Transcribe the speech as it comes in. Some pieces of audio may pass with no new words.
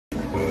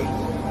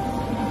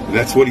And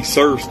that's what he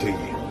serves to you.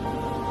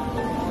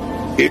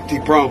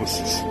 Empty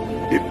promises,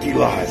 empty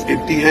lies,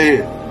 empty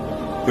hand.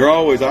 They're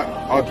always,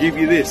 I'll give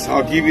you this,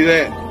 I'll give you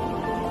that.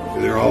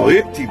 And they're all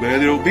empty, man.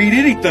 They don't mean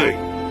anything.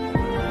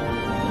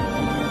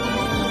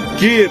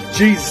 Give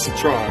Jesus a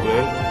try,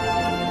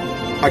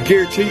 man. I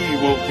guarantee you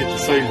won't get the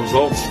same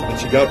results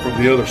that you got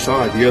from the other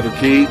side, the other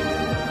king.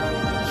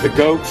 The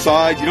goat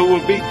side, you don't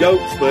want to be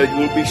goats, man. You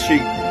want to be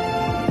sheep.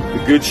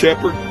 The good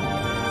shepherd,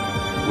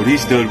 when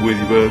he's done with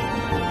you, man,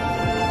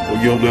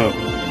 well, you'll know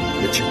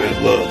that you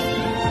met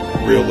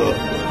love, real love,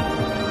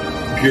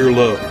 pure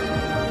love.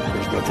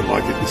 There's nothing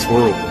like it in this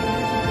world.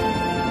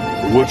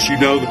 And once you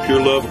know the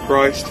pure love of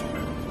Christ,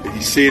 and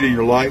you see it in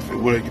your life,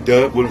 and what it's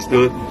done,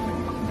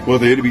 well,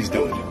 the enemy's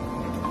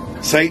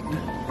done. Satan,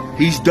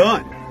 he's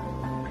done.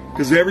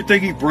 Because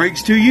everything he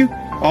brings to you,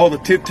 all the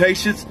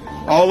temptations,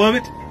 all of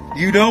it,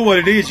 you know what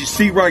it is. You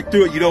see right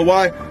through it. You know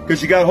why?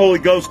 Because you got Holy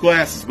Ghost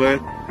glasses, man.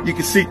 You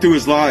can see through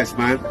his lies,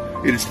 man.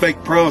 And his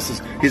fake promises,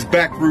 his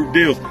backroom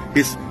deals,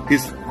 his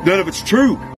none of it's true.